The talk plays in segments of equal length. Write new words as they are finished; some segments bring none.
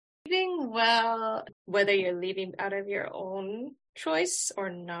Leaving well, whether you're leaving out of your own choice or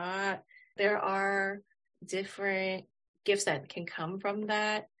not, there are different gifts that can come from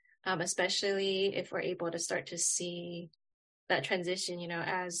that, especially if we're able to start to see that transition,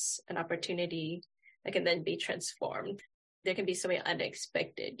 as an opportunity that can then be transformed. There can be so many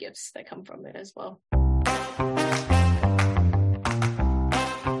unexpected gifts that come from it as well.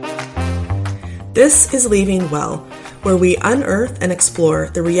 This is Leaving Well, where we unearth and explore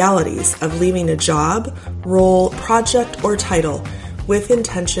the realities of leaving a job, role, project, or title with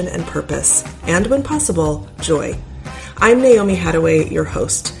intention and purpose, and when possible, joy. I'm Naomi Hadaway, your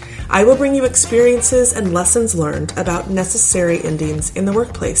host. I will bring you experiences and lessons learned about necessary endings in the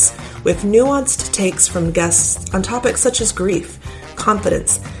workplace, with nuanced takes from guests on topics such as grief,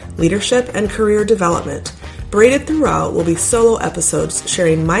 confidence, leadership, and career development. Braided throughout will be solo episodes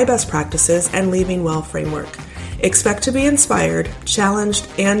sharing my best practices and Leaving Well framework. Expect to be inspired, challenged,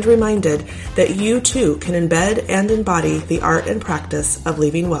 and reminded that you too can embed and embody the art and practice of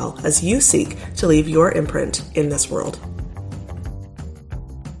leaving well as you seek to leave your imprint in this world.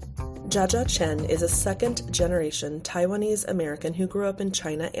 Jaja Chen is a second-generation Taiwanese American who grew up in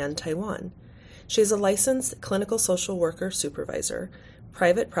China and Taiwan. She is a licensed clinical social worker supervisor,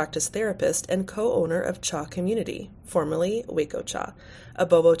 private practice therapist, and co-owner of Cha Community, formerly Waco Cha, a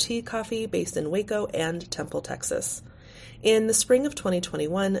boba tea coffee based in Waco and Temple, Texas. In the spring of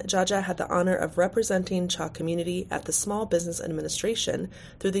 2021, Jaja had the honor of representing Cha Community at the Small Business Administration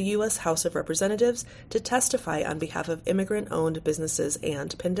through the U.S. House of Representatives to testify on behalf of immigrant-owned businesses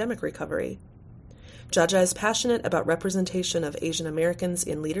and pandemic recovery. Jaja is passionate about representation of Asian Americans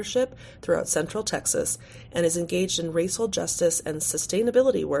in leadership throughout Central Texas and is engaged in racial justice and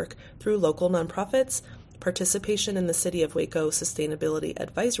sustainability work through local nonprofits, participation in the City of Waco Sustainability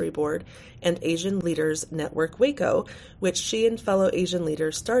Advisory Board, and Asian Leaders Network Waco, which she and fellow Asian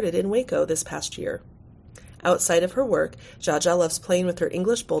leaders started in Waco this past year. Outside of her work, Jaja loves playing with her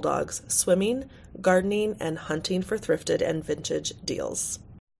English bulldogs, swimming, gardening, and hunting for thrifted and vintage deals.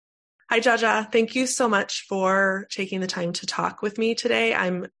 Hi, Jaja. Thank you so much for taking the time to talk with me today.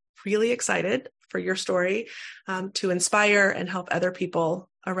 I'm really excited for your story to inspire and help other people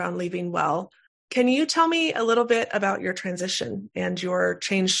around leaving well. Can you tell me a little bit about your transition and your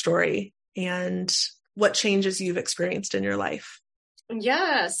change story and what changes you've experienced in your life?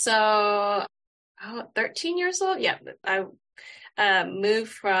 Yeah, so 13 years old. Yeah, I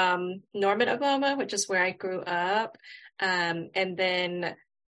moved from Norman, Oklahoma, which is where I grew up. And then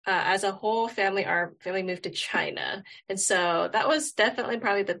as a whole family, our family moved to China. And so that was definitely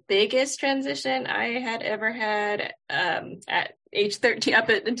probably the biggest transition I had ever had at age 13, up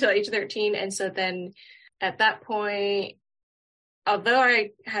until age 13. And so then at that point, although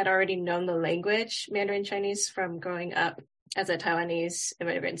I had already known the language, Mandarin Chinese, from growing up as a Taiwanese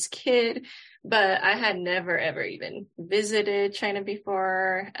immigrant's kid, but I had never, ever even visited China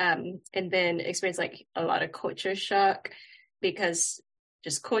before, and then experienced like a lot of culture shock because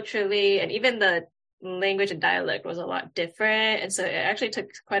just culturally, and even the language and dialect was a lot different. And so it actually took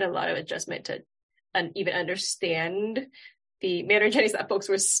quite a lot of adjustment to even understand the Mandarin Chinese that folks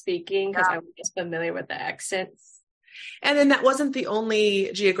were speaking because I was just familiar with the accents. And then that wasn't the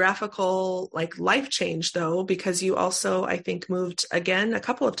only geographical life change though, because you also, I think, moved again a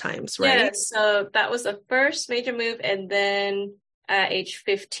couple of times, right? Yeah, so that was the first major move. And then at age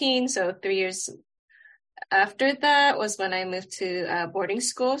 15, so 3 years after that was when I moved to boarding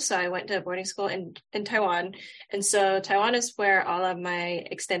school. So I went to boarding school in Taiwan. And so Taiwan is where all of my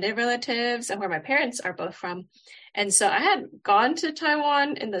extended relatives and where my parents are both from. And so I had gone to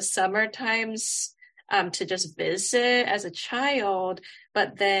Taiwan in the summer times to just visit as a child.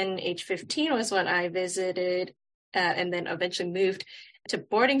 But then age 15 was when I visited and then eventually moved to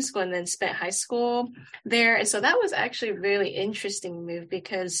boarding school and then spent high school there. And so that was actually a really interesting move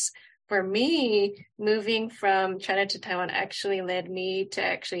because for me, moving from China to Taiwan actually led me to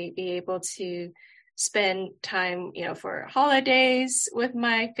actually be able to spend time, for holidays with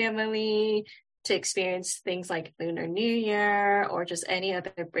my family, to experience things like Lunar New Year or just any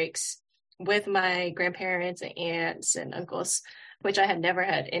other breaks with my grandparents and aunts and uncles, which I had never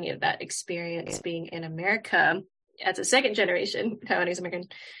had any of that experience being in America as a second generation Taiwanese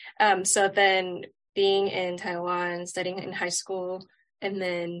American. So then being in Taiwan, studying in high school, and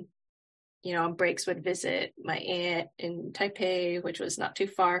then on breaks would visit my aunt in Taipei, which was not too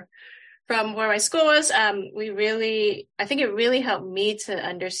far from where my school was. I think it really helped me to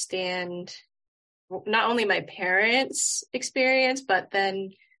understand not only my parents' experience, but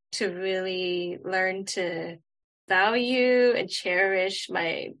then to really learn to value and cherish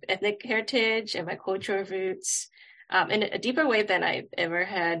my ethnic heritage and my cultural roots, in a deeper way than I've ever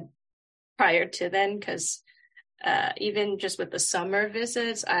had prior to then, because even just with the summer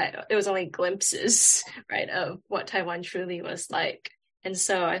visits, it was only glimpses, right, of what Taiwan truly was like. And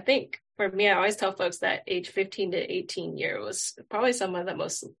so I think for me, I always tell folks that age 15 to 18 year was probably some of the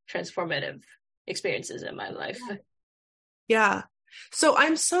most transformative experiences in my life. Yeah. So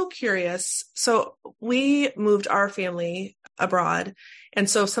I'm so curious. So we moved our family abroad. And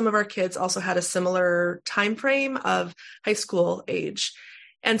so some of our kids also had a similar time frame of high school age.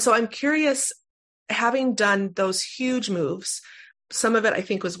 And so I'm curious, having done those huge moves, some of it I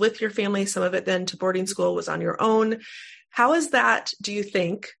think was with your family, some of it then to boarding school was on your own. How has that, do you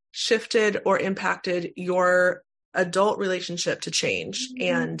think, shifted or impacted your adult relationship to change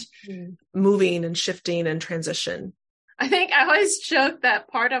and moving and shifting and transition? I think I always joke that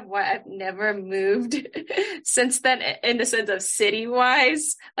part of why I've never moved since then, in the sense of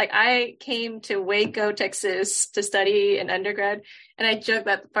city-wise, like I came to Waco, Texas to study in undergrad. And I joke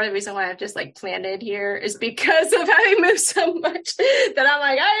that part of the reason why I've just like planted here is because of having moved so much that I'm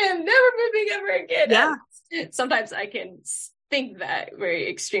like, I am never moving ever again. Yeah. Sometimes I can think that very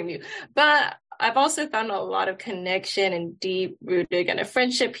extremely, but I've also found a lot of connection and deep rooted kind of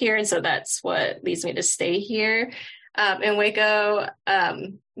friendship here. And so that's what leads me to stay here. In Waco.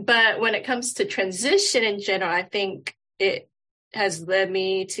 But when it comes to transition in general, I think it has led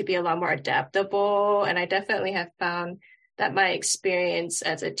me to be a lot more adaptable. And I definitely have found that my experience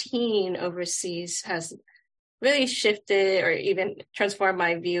as a teen overseas has really shifted or even transformed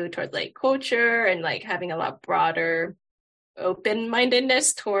my view towards like culture and like having a lot broader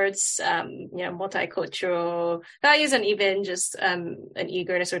open-mindedness towards multicultural values, and even just an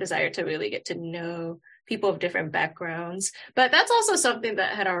eagerness or desire to really get to know people of different backgrounds. But that's also something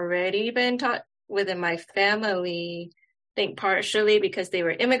that had already been taught within my family, I think partially because they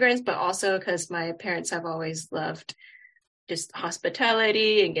were immigrants, but also because my parents have always loved just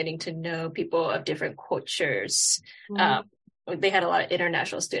hospitality and getting to know people of different cultures. They had a lot of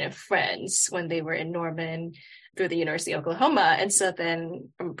international student friends when they were in Norman through the University of Oklahoma. And so then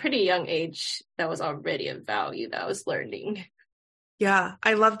from a pretty young age, that was already a value that I was learning. Yeah,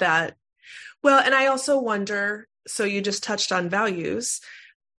 I love that. Well, and I also wonder, so you just touched on values.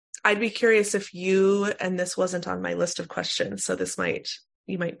 I'd be curious if you, and this wasn't on my list of questions, so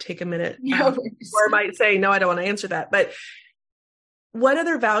you might take a minute or might say, no, I don't want to answer that. But what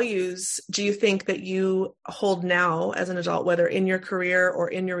other values do you think that you hold now as an adult, whether in your career or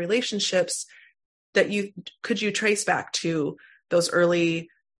in your relationships, that could you trace back to those early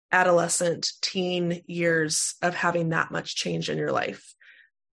adolescent teen years of having that much change in your life?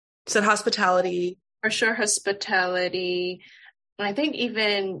 So hospitality. For sure, hospitality. I think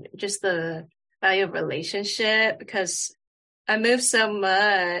even just the value of relationship, because I moved so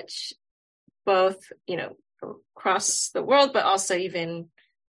much, both, across the world, but also even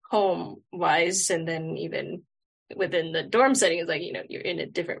home wise. And then even within the dorm setting, it's like, you're in a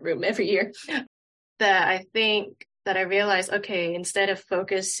different room every year. That I think that I realized, okay, instead of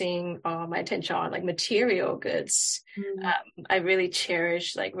focusing all my attention on like material goods, I really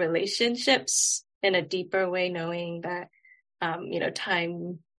cherish like relationships in a deeper way, knowing that,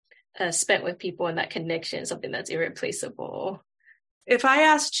 time spent with people and that connection is something that's irreplaceable. If I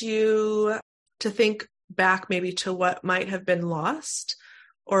asked you to think back maybe to what might have been lost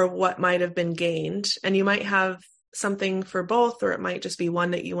or what might have been gained, and you might have something for both, or it might just be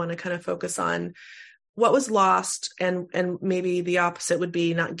one that you want to kind of focus on, what was lost, and maybe the opposite would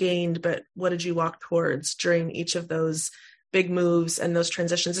be not gained, but what did you walk towards during each of those big moves and those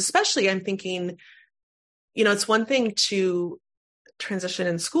transitions? Especially, I'm thinking, it's one thing to transition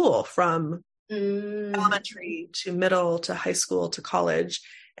in school from elementary to middle to high school to college.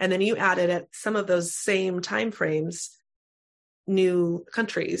 And then you added at some of those same timeframes, new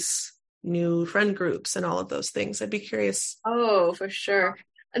countries, new friend groups, and all of those things. I'd be curious. Oh, for sure.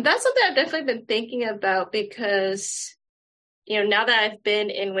 And that's something I've definitely been thinking about because, now that I've been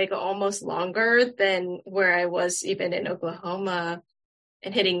in Waco almost longer than where I was even in Oklahoma,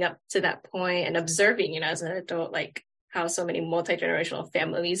 and hitting up to that point and observing, as an adult, like how so many multi-generational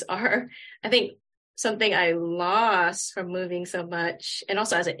families are. I think something I lost from moving so much, and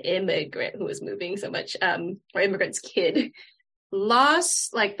also as an immigrant who was moving so much, or immigrant's kid,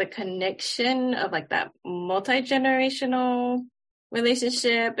 lost like the connection of like that multi-generational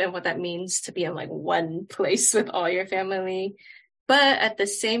relationship and what that means to be in like one place with all your family. But at the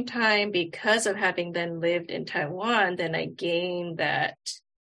same time, because of having then lived in Taiwan, then I gained that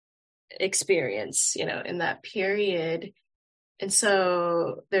experience, in that period. And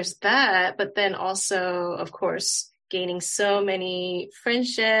so there's that, but then also, of course, gaining so many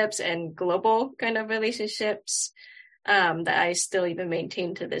friendships and global kind of relationships that I still even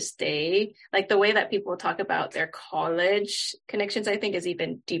maintain to this day. Like the way that people talk about their college connections, I think is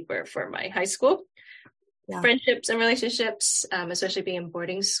even deeper for my high school friendships and relationships, especially being in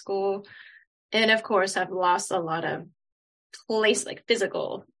boarding school. And of course, I've lost a lot of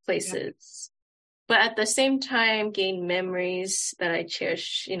physical places, but at the same time, gain memories that I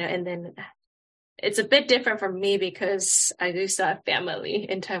cherish, and then it's a bit different for me because I do still have family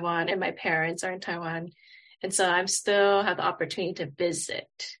in Taiwan and my parents are in Taiwan. And so I'm still have the opportunity to visit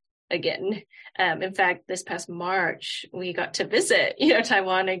again. In fact, this past March, we got to visit,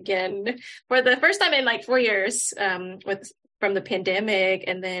 Taiwan again for the first time in like 4 years, from the pandemic.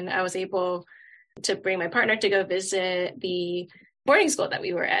 And then I was able to bring my partner to go visit the boarding school that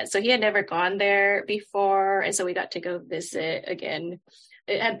we were at. So he had never gone there before. And so we got to go visit again.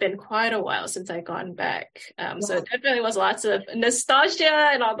 It had been quite a while since I'd gone back. So it definitely was lots of nostalgia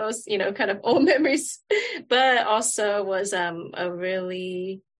and all those, kind of old memories, but also was a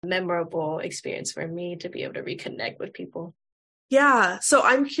really memorable experience for me to be able to reconnect with people. Yeah. So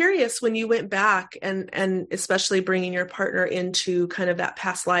I'm curious, when you went back and especially bringing your partner into kind of that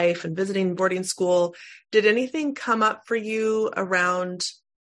past life and visiting boarding school, did anything come up for you around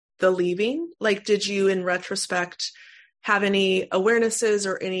the leaving? Like, did you in retrospect have any awarenesses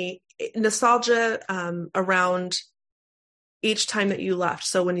or any nostalgia around each time that you left?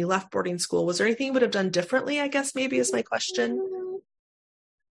 So when you left boarding school, was there anything you would have done differently, I guess maybe is my question?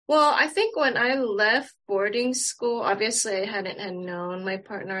 Well, I think when I left boarding school, obviously I hadn't had known my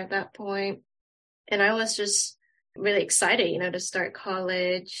partner at that point. And I was just really excited, to start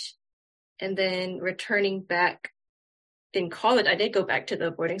college. And then returning back in college, I did go back to the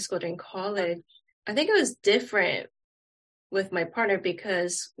boarding school during college. I think it was different with my partner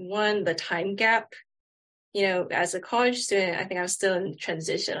because one, the time gap, as a college student, I think I was still in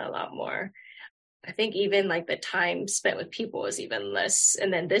transition a lot more. I think even like the time spent with people was even less.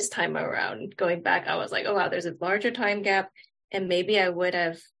 And then this time around going back, I was like, oh, wow, there's a larger time gap. And maybe I would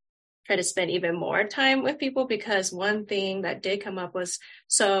have tried to spend even more time with people, because one thing that did come up was,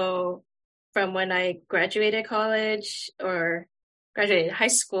 so from when I graduated college or graduated high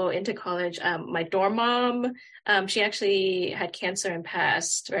school into college, my dorm mom, she actually had cancer and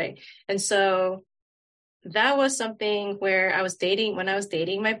passed, right? And so that was something where when I was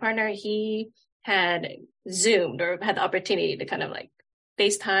dating my partner, he had Zoomed or had the opportunity to kind of like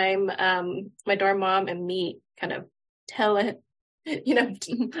FaceTime my dorm mom and meet kind of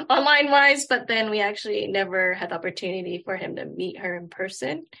online wise, but then we actually never had the opportunity for him to meet her in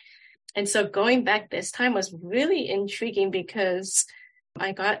person. And so going back this time was really intriguing because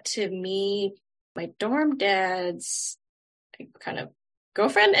I got to meet my dorm dad's kind of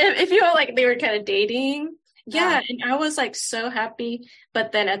girlfriend, if you will, like they were kind of dating. Yeah. And I was like so happy.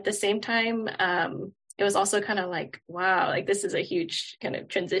 But then at the same time, it was also kind of like, wow, like this is a huge kind of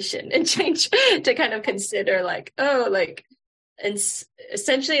transition and change to kind of consider like, oh, like, and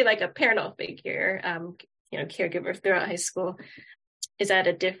essentially like a parental figure, caregiver throughout high school is at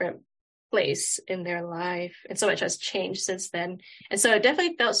a different place in their life. And so much has changed since then. And so it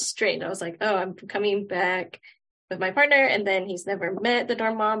definitely felt strange. I was like, oh, I'm coming back with my partner, and then he's never met the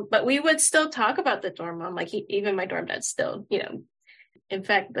dorm mom, but we would still talk about the dorm mom. Like even my dorm dad still, in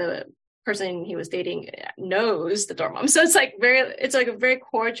fact, the person he was dating knows the dorm mom. So it's like a very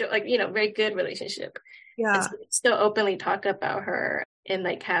cordial, like, very good relationship. Yeah. And so we still openly talk about her and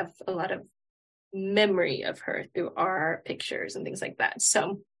like have a lot of memory of her through our pictures and things like that.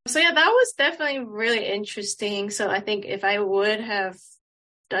 So yeah, that was definitely really interesting. So I think if I would have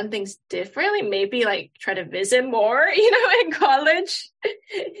done things differently, maybe like try to visit more, in college.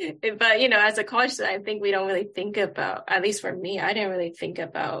 But, as a college student, I think we don't really think about, at least for me, I didn't really think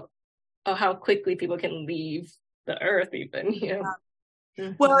about how quickly people can leave the earth even, Yeah.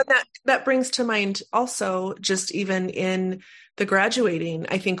 Mm-hmm. Well, that brings to mind also just even in the graduating,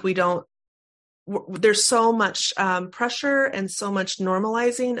 I think there's so much pressure and so much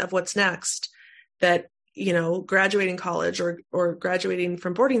normalizing of what's next that, graduating college or graduating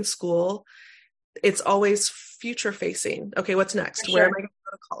from boarding school, it's always future facing. Okay, what's next? Sure. Where am I going to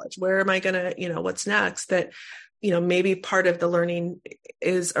go to college? Where am I going to, what's next? That, maybe part of the learning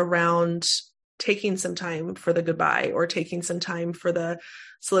is around taking some time for the goodbye or taking some time for the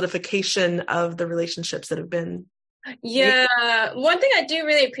solidification of the relationships that have been. Yeah, one thing I do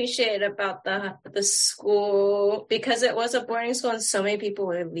really appreciate about the school, because it was a boarding school and so many people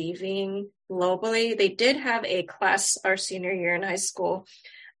were leaving globally, they did have a class our senior year in high school.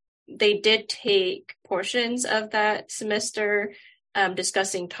 They did take portions of that semester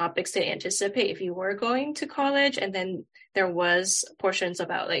discussing topics to anticipate if you were going to college. And then there was portions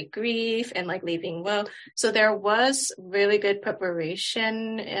about like grief and like leaving well. So there was really good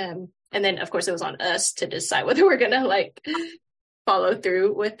preparation. And then of course it was on us to decide whether we're going to like follow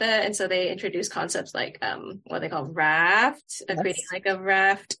through with it. And so they introduced concepts like what they call raft, creating like a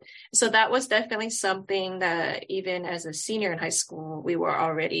raft. So that was definitely something that even as a senior in high school, we were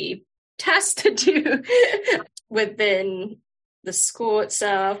already tasked to do within the school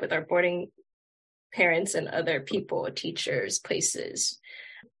itself, with our boarding parents and other people, teachers, places.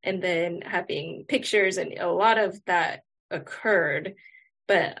 And then having pictures, and a lot of that occurred.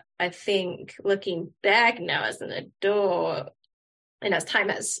 But I think looking back now as an adult, and as time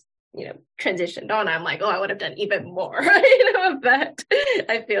has, transitioned on, I'm like, oh, I would have done even more, of that.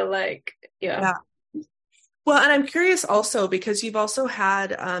 I feel like, yeah. Well, and I'm curious also because you've also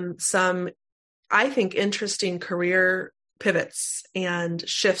had some, I think, interesting career pivots and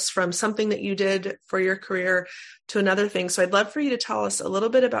shifts from something that you did for your career to another thing. So I'd love for you to tell us a little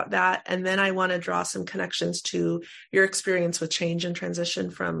bit about that. And then I want to draw some connections to your experience with change and transition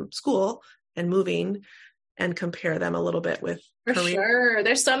from school and moving, and compare them a little bit with for career. Sure.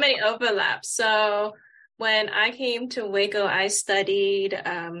 There's so many overlaps. So when I came to Waco, I studied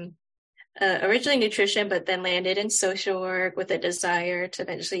originally nutrition, but then landed in social work with a desire to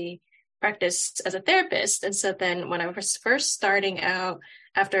eventually practice as a therapist. And so then when I was first starting out,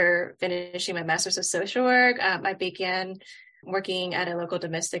 after finishing my master's of social work, I began working at a local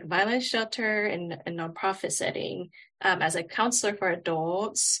domestic violence shelter in a nonprofit setting as a counselor for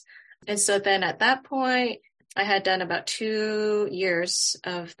adults. And so then at that point, I had done about 2 years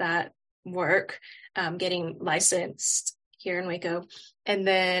of that work, getting licensed here in Waco, and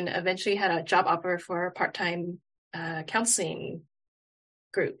then eventually had a job offer for a part-time counseling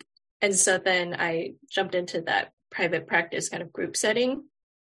group. And so then I jumped into that private practice kind of group setting.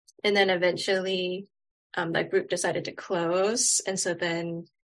 And then eventually that group decided to close. And so then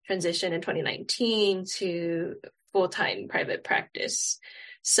transitioned in 2019 to full-time private practice.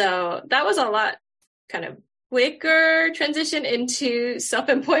 So that was a lot kind of quicker transition into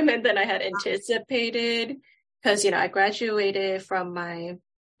self-employment than I had anticipated, because, I graduated from my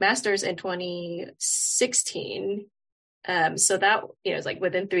master's in 2016. So that, it's like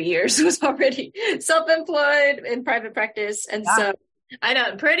within 3 years was already self-employed in private practice. And so I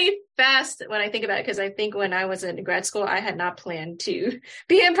know pretty fast when I think about it, because I think when I was in grad school, I had not planned to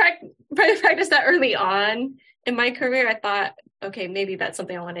be in private practice that early on in my career. I thought, okay, maybe that's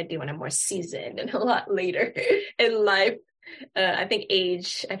something I want to do when I'm more seasoned and a lot later in life. I think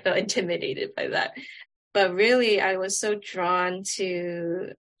age, I felt intimidated by that. But really, I was so drawn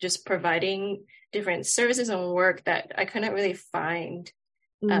to just providing different services and work that I couldn't really find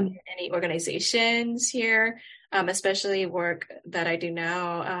in any organizations here, especially work that I do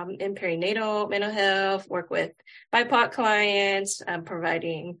now in perinatal mental health, work with BIPOC clients,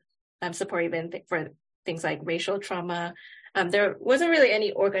 providing support even for things like racial trauma. There wasn't really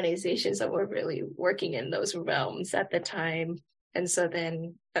any organizations that were really working in those realms at the time. And so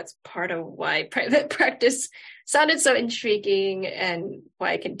then that's part of why private practice sounded so intriguing and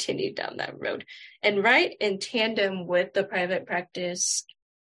why I continued down that road. And right in tandem with the private practice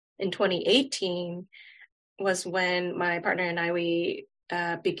in 2018 was when my partner and I, we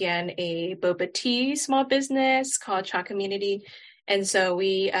began a boba tea small business called Cha Community. And so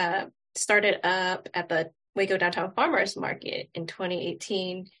we started up at the Waco Downtown Farmers Market in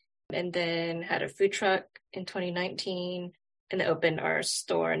 2018, and then had a food truck in 2019, and then opened our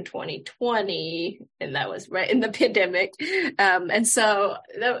store in 2020, and that was right in the pandemic. And so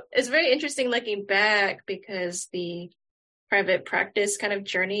it's very interesting looking back, because the private practice kind of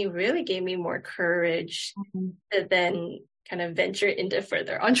journey really gave me more courage to then kind of venture into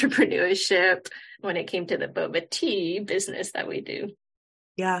further entrepreneurship when it came to the boba tea business that we do.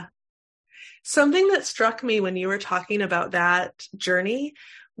 Yeah. Something that struck me when you were talking about that journey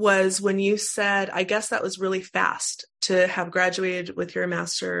was when you said, I guess that was really fast to have graduated with your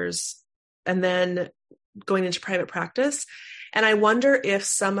master's and then going into private practice. And I wonder if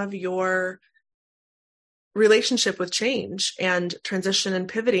some of your relationship with change and transition and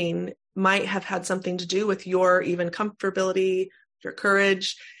pivoting might have had something to do with your even comfortability, your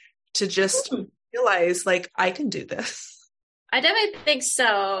courage to just realize, like, I can do this. I definitely think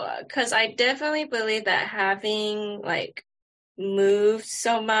so, because I definitely believe that having like moved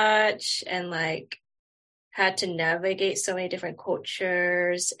so much and like had to navigate so many different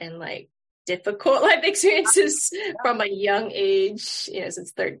cultures and like difficult life experiences from a young age,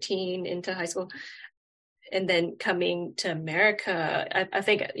 since 13 into high school, and then coming to America, I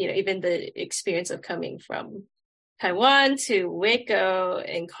think, even the experience of coming from Taiwan to Waco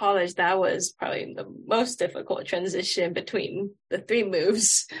in college, that was probably the most difficult transition between the three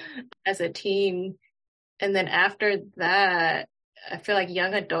moves as a teen. And then after that, I feel like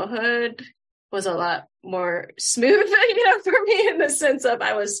young adulthood was a lot more smooth, for me in the sense of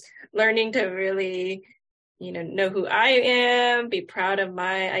I was learning to really, know who I am, be proud of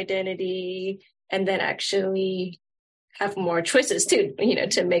my identity, and then actually have more choices too,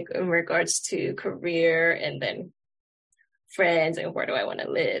 to make in regards to career and then friends and where do I want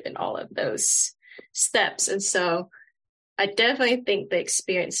to live and all of those steps. And so I definitely think the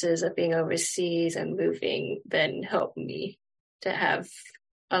experiences of being overseas and moving then helped me to have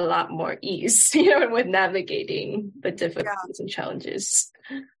a lot more ease, with navigating the difficulties and challenges.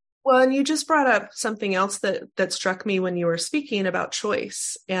 Well, and you just brought up something else that struck me when you were speaking about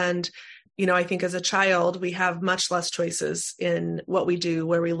choice. And, I think as a child, we have much less choices in what we do,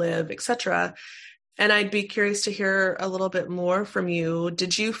 where we live, etc. And I'd be curious to hear a little bit more from you.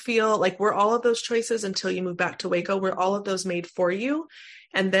 Did you feel like were all of those choices until you moved back to Waco, were all of those made for you?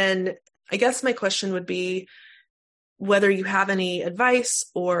 And then I guess my question would be whether you have any advice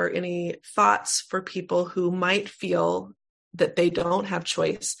or any thoughts for people who might feel that they don't have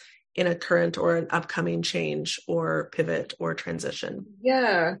choice in a current or an upcoming change or pivot or transition.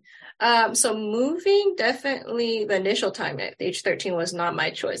 Yeah. So moving, definitely the initial time at age 13 was not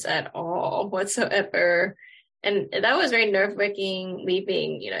my choice at all whatsoever. And that was very nerve-wracking,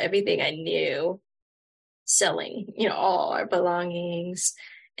 leaving, everything I knew, selling, all our belongings,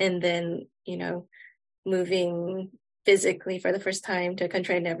 and then, moving physically for the first time to a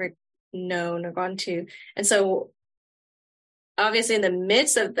country I'd never known or gone to. And so obviously in the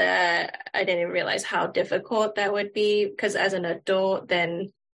midst of that, I didn't realize how difficult that would be, because as an adult,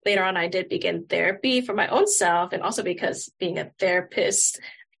 then later on, I did begin therapy for my own self. And also because being a therapist,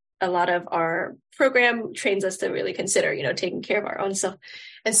 a lot of our program trains us to really consider, taking care of our own self.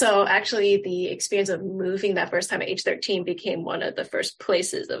 And so actually the experience of moving that first time at age 13 became one of the first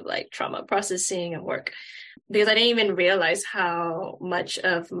places of like trauma processing and work, because I didn't even realize how much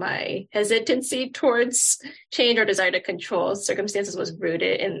of my hesitancy towards change or desire to control circumstances was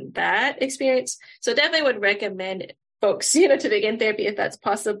rooted in that experience. So definitely would recommend folks, to begin therapy if that's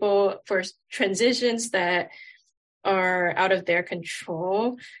possible for transitions that are out of their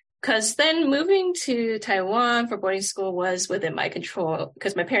control. Because then moving to Taiwan for boarding school was within my control,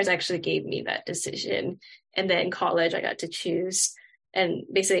 because my parents actually gave me that decision. And then college, I got to choose. And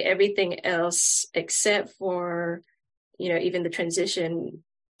basically everything else except for, even the transition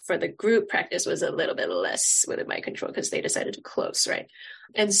for the group practice was a little bit less within my control because they decided to close, right?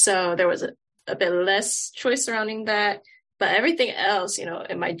 And so there was a bit less choice surrounding that. But everything else,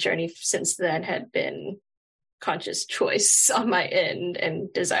 in my journey since then had been conscious choice on my end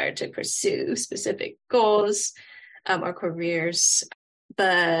and desire to pursue specific goals or careers.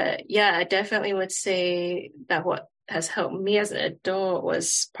 But yeah, I definitely would say that what has helped me as an adult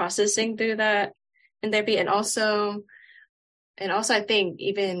was processing through that in therapy. And also I think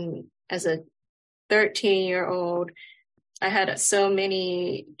even as a 13-year-old, I had so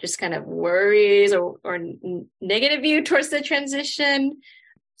many just kind of worries or negative view towards the transition.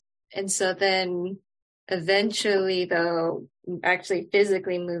 And so then eventually, though, actually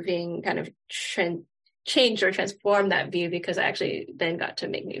physically moving kind of changed or transformed that view, because I actually then got to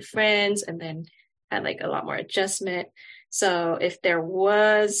make new friends and then had like a lot more adjustment. So if there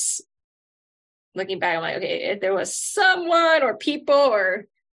was, looking back, I'm like, okay, if there was someone or people or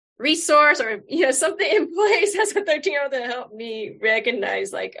resource or, something in place as a 13-year-old that helped me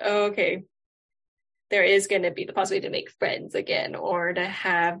recognize like, oh, okay, there is going to be the possibility to make friends again or to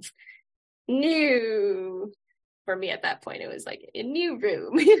have new, for me at that point, it was like a new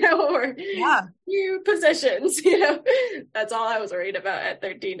room, or new possessions, that's all I was worried about at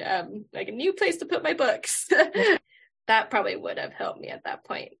 13, like a new place to put my books. That probably would have helped me at that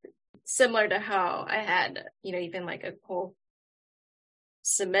point. Similar to how I had, even like a whole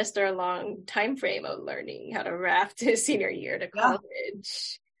semester long time frame of learning how to raft to senior year to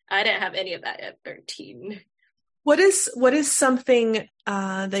college. I didn't have any of that at 13. What is something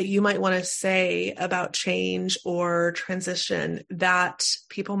that you might want to say about change or transition that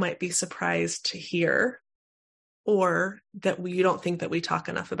people might be surprised to hear, or that you don't think that we talk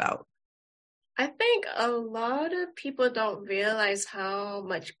enough about? I think a lot of people don't realize how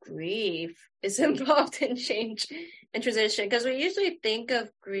much grief is involved in change and transition, because we usually think of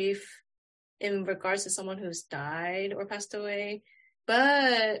grief in regards to someone who's died or passed away,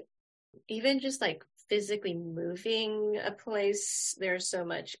 but even just like physically moving a place, there's so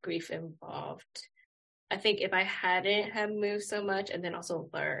much grief involved. I think if I hadn't have moved so much and then also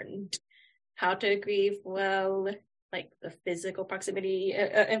learned how to grieve well, like the physical proximity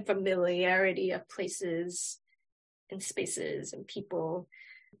and familiarity of places and spaces and people.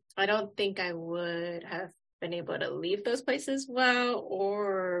 I don't think I would have been able to leave those places well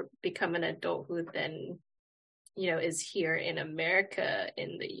or become an adult who then, is here in America,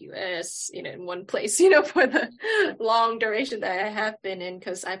 in the US, in one place, for the long duration that I have been in,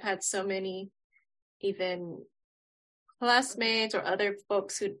 because I've had so many even classmates or other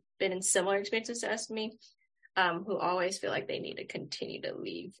folks who've been in similar experiences as me, who always feel like they need to continue to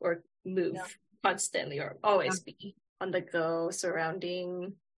leave or move constantly or always be on the go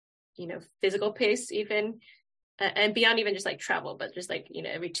surrounding, physical pace even, and beyond even just like travel, but just like,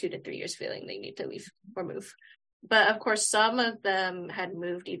 every 2 to 3 years feeling they need to leave or move. But of course, some of them had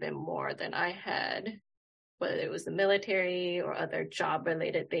moved even more than I had, whether it was the military or other job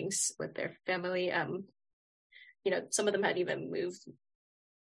related things with their family. Some of them had even moved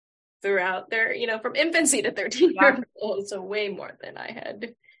throughout their, from infancy to 13 years old. So way more than I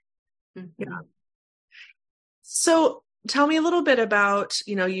had. Mm-hmm. Yeah. So tell me a little bit about,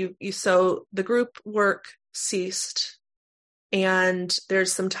 so the group work ceased and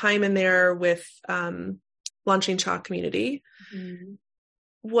there's some time in there with launching Cha Community. Mm-hmm.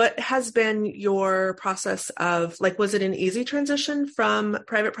 What has been your process of, like, was it an easy transition from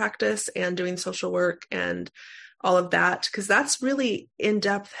private practice and doing social work and all of that? Because that's really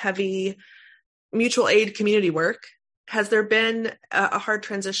in-depth, heavy mutual aid community work. Has there been a hard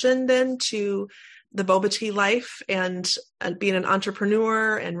transition then to the boba tea life and being an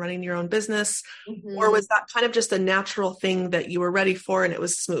entrepreneur and running your own business? Mm-hmm. Or was that kind of just a natural thing that you were ready for and it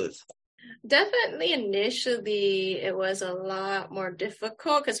was smooth? Definitely initially it was a lot more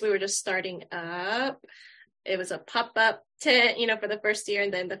difficult because we were just starting up. It was a pop-up tent, for the first year,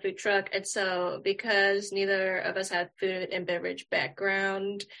 and then the food truck. And so because neither of us had food and beverage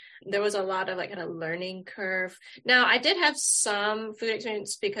background, there was a lot of kind of learning curve. Now, I did have some food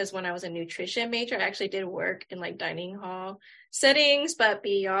experience because when I was a nutrition major, I actually did work in dining hall settings, but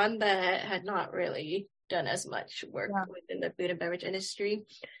beyond that, had not really done as much work within the food and beverage industry.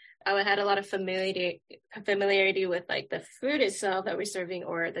 I had a lot of familiarity with the food itself that we're serving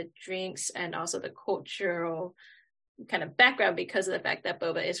or the drinks, and also the cultural kind of background because of the fact that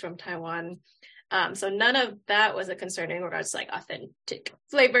boba is from Taiwan. So none of that was a concern in regards to authentic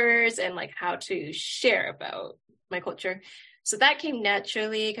flavors and how to share about my culture. So that came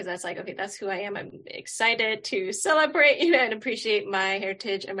naturally because I was okay, that's who I am. I'm excited to celebrate, and appreciate my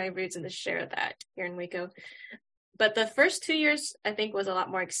heritage and my roots and to share that here in Waco. But the first 2 years, I think, was a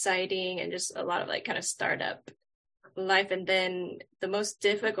lot more exciting and just a lot of kind of startup life. And then the most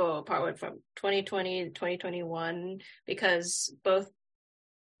difficult part went from 2020 to 2021 because both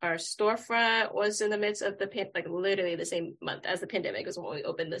our storefront was in the midst of literally the same month as the pandemic was when we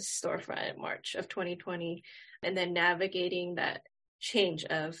opened the storefront in March of 2020. And then navigating that change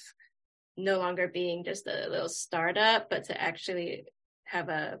of no longer being just a little startup, but to actually have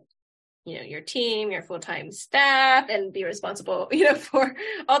your team, your full-time staff, and be responsible, for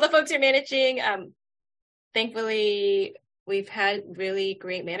all the folks you're managing. Thankfully, we've had really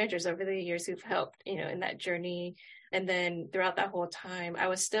great managers over the years who've helped, in that journey. And then throughout that whole time, I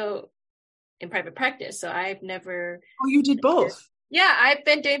was still in private practice. So I've never... Oh, you did both? Yeah, I've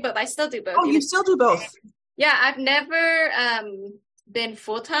been doing both. I still do both. Oh, you still do both? Yeah, I've never been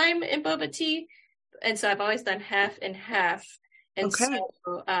full-time in boba tea. And so I've always done half and half. And okay.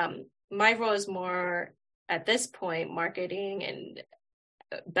 So my role is more, at this point, marketing and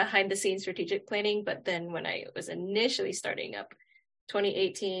behind-the-scenes strategic planning. But then when I was initially starting up,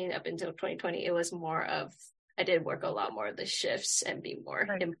 2018 up until 2020, it was more of, I did work a lot more of the shifts and be more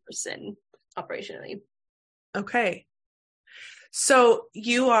in person operationally. Okay. So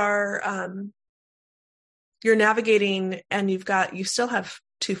you are, you're navigating and you still have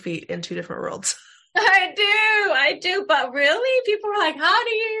 2 feet in 2 different worlds. I do. But really, people are like, how do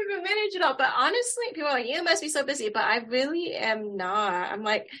you even manage it all? But honestly, people are like, you must be so busy. But I really am not.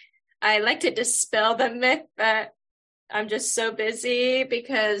 I like to dispel the myth that I'm just so busy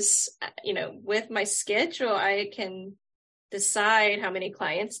because, with my schedule, I can decide how many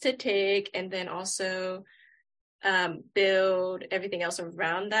clients to take and then also build everything else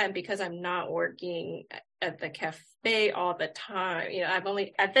around that. And because I'm not working at the cafe all the time, I've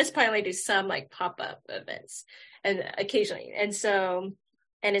only, at this point, I only do some pop-up events and occasionally. And so,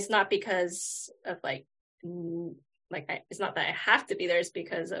 and it's not because of it's not that I have to be there. It's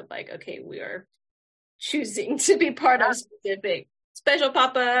because of okay, we are choosing to be part of specific special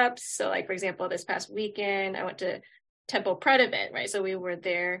pop-ups. So for example, this past weekend, I went to Temple Pride event, right? So we were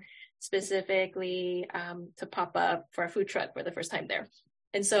there specifically to pop up for a food truck for the first time there.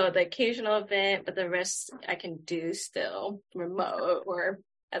 And so the occasional event, but the rest I can do still remote, or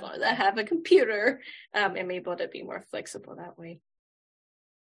as long as I have a computer, I'm able to be more flexible that way.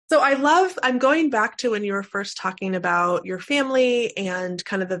 So I'm going back to when you were first talking about your family and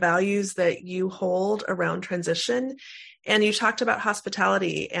kind of the values that you hold around transition. And you talked about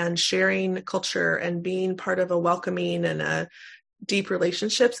hospitality and sharing culture and being part of a welcoming and a deep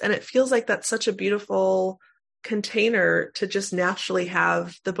relationships. And it feels like that's such a beautiful container to just naturally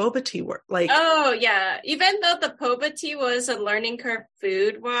have the boba tea work. Like, oh yeah, even though the boba tea was a learning curve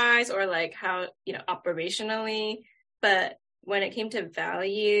food wise, or like how, operationally, but when it came to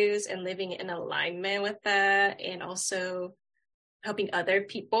values and living in alignment with that, and also helping other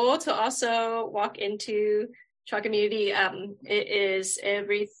people to also walk into Shaw community, it is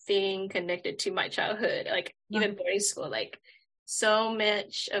everything connected to my childhood, like even boarding school, like so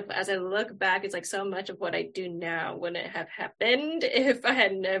much of, as I look back, it's like so much of what I do now wouldn't have happened if I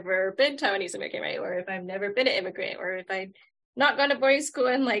had never been Taiwanese American, right? Or if I've never been an immigrant, or if I'd not gone to boarding school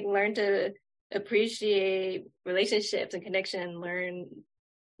and like learned to appreciate relationships and connection, and learn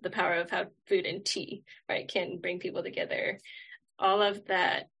the power of how food and tea, right, can bring people together. All of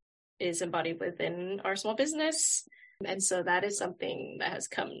that is embodied within our small business. And so that is something that has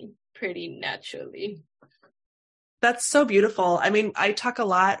come pretty naturally. That's so beautiful. I mean, I talk a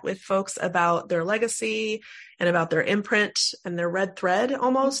lot with folks about their legacy and about their imprint and their red thread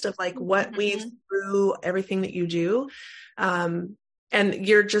almost of like what weaves through everything that you do. And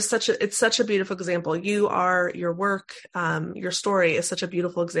you're just it's such a beautiful example. Your work, your story is such a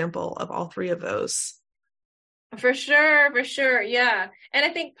beautiful example of all three of those. For sure. Yeah. And I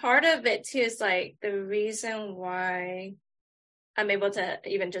think part of it too is like the reason why I'm able to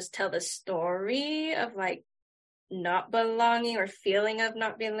even just tell the story of like not belonging or feeling of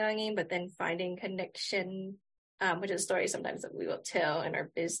not belonging, but then finding connection, which is a story sometimes that we will tell in our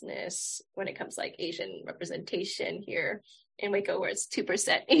business when it comes to like Asian representation here in Waco, where it's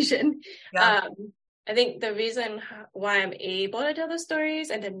 2% Asian. Yeah. I think the reason why I'm able to tell the stories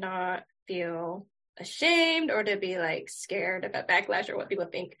and to not feel ashamed or to be like scared about backlash or what people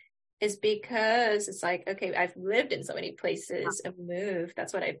think is because it's like, okay, I've lived in so many places and moved.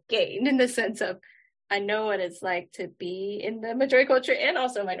 That's what I've gained, in the sense of I know what it's like to be in the majority culture and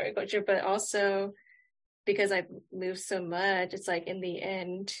also minority culture, but also because I've moved so much, it's like in the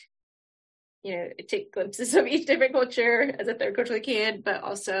end, take glimpses of each different culture as a third cultural kid, but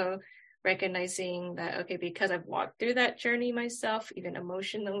also recognizing that, okay, because I've walked through that journey myself, even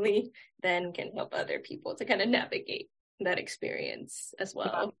emotionally, then can help other people to kind of navigate that experience as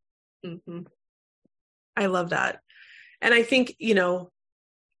well. Yeah. Mm-hmm. I love that. And I think,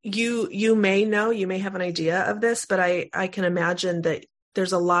 you may have an idea of this, but I can imagine that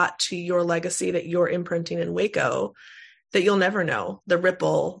there's a lot to your legacy that you're imprinting in Waco that you'll never know, the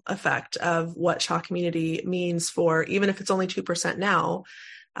ripple effect of what Shaw community means for, even if it's only 2% now,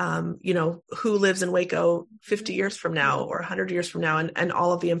 who lives in Waco 50 years from now or 100 years from now, and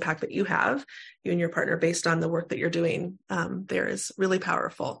all of the impact that you have, you and your partner, based on the work that you're doing, there is really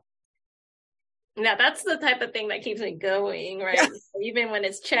powerful. Now, that's the type of thing that keeps me going, right? Yeah. Even when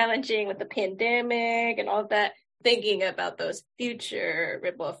it's challenging with the pandemic and all that, thinking about those future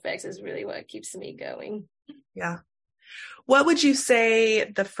ripple effects is really what keeps me going. Yeah. What would you say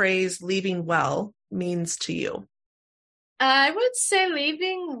the phrase leaving well means to you? I would say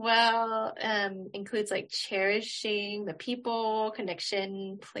leaving well includes like cherishing the people,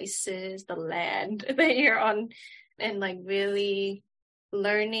 connection, places, the land that you're on, and like really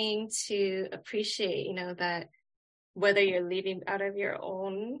learning to appreciate, that whether you're leaving out of your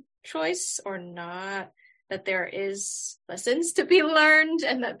own choice or not, that there is lessons to be learned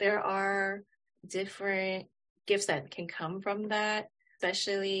and that there are different gifts that can come from that,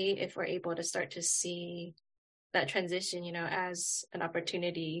 especially if we're able to start to see that transition, as an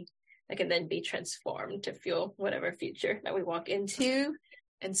opportunity that can then be transformed to fuel whatever future that we walk into.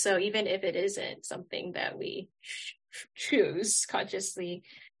 And so even if it isn't something that we choose consciously,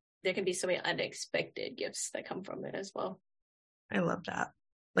 there can be so many unexpected gifts that come from it as well. I love that.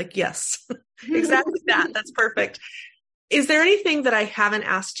 Like, yes, exactly that. That's perfect. Is there anything that I haven't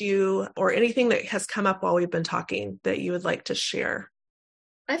asked you or anything that has come up while we've been talking that you would like to share?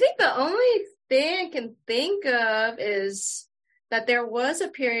 I think the only thing I can think of is that there was a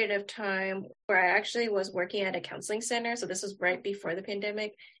period of time where I actually was working at a counseling center. So this was right before the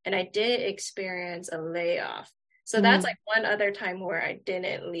pandemic, and I did experience a layoff. So that's like one other time where I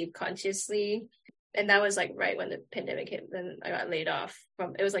didn't leave consciously. And that was like right when the pandemic hit. Then I got laid off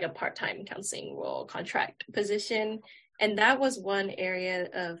it was like a part-time counseling role contract position. And that was one area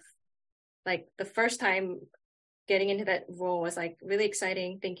of like the first time getting into that role was like really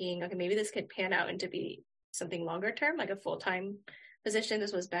exciting, thinking, okay, maybe this could pan out into be something longer term, like a full-time position.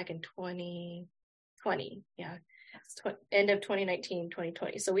 This was back in 2020. Yeah. End of 2019,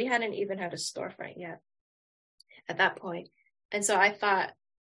 2020. So we hadn't even had a storefront yet at that point. And so I thought,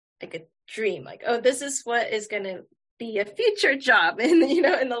 like a dream, like, oh, this is what is going to be a future job in,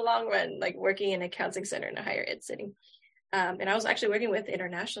 in the long run, like working in a counseling center in a higher ed setting. And I was actually working with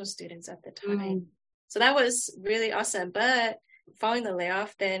international students at the time. So that was really awesome. But following the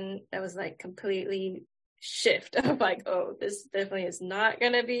layoff, then that was like completely shift of like, oh, this definitely is not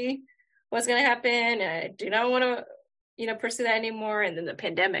going to be what's going to happen. And I do not want to, pursue that anymore. And then the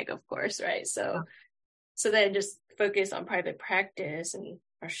pandemic, of course, right? So then just focus on private practice and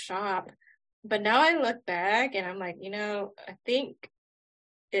our shop. But now I look back and I'm like, I think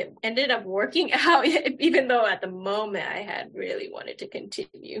it ended up working out, even though at the moment I had really wanted to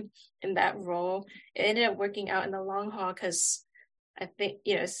continue in that role. It ended up working out in the long haul because I think,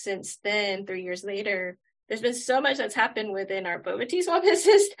 since then, 3 years later, there's been so much that's happened within our boba tea small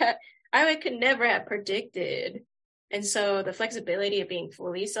business that I could never have predicted. And so the flexibility of being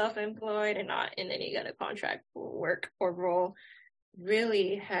fully self-employed and not in any kind of contract work or role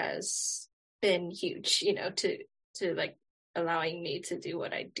really has been huge, to like allowing me to do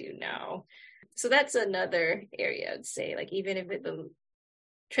what I do now. So that's another area I'd say, like, even if the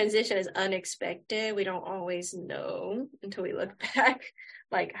transition is unexpected, we don't always know until we look back,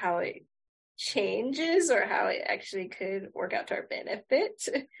 like how it changes or how it actually could work out to our benefit.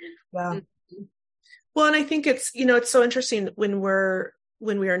 Yeah. Well, and I think it's, it's so interesting when we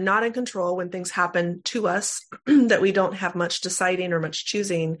are not in control, when things happen to us that we don't have much deciding or much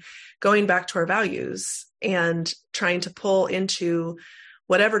choosing, going back to our values and trying to pull into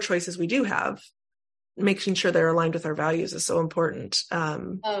whatever choices we do have, making sure they're aligned with our values is so important.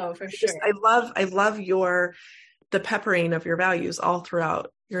 Oh, for sure. I love the peppering of your values all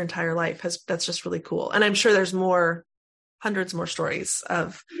throughout your entire life. That's just really cool. And I'm sure there's hundreds more stories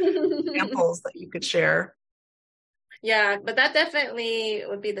of examples that you could share. Yeah, but that definitely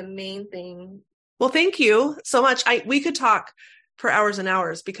would be the main thing. Well, thank you so much. We could talk for hours and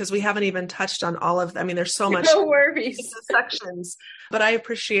hours because we haven't even touched on all of them. I mean, there's so much no worries. sections, but I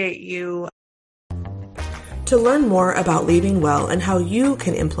appreciate you. To learn more about Leaving Well and how you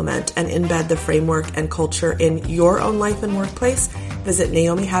can implement and embed the framework and culture in your own life and workplace, visit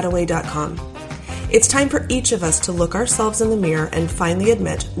NaomiHadaway.com. It's time for each of us to look ourselves in the mirror and finally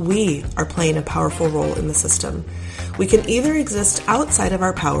admit we are playing a powerful role in the system. We can either exist outside of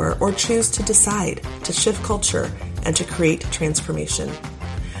our power or choose to decide to shift culture and to create transformation.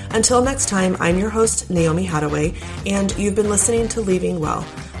 Until next time, I'm your host, Naomi Hadaway, and you've been listening to Leaving Well,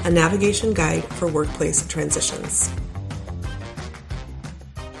 a navigation guide for workplace transitions.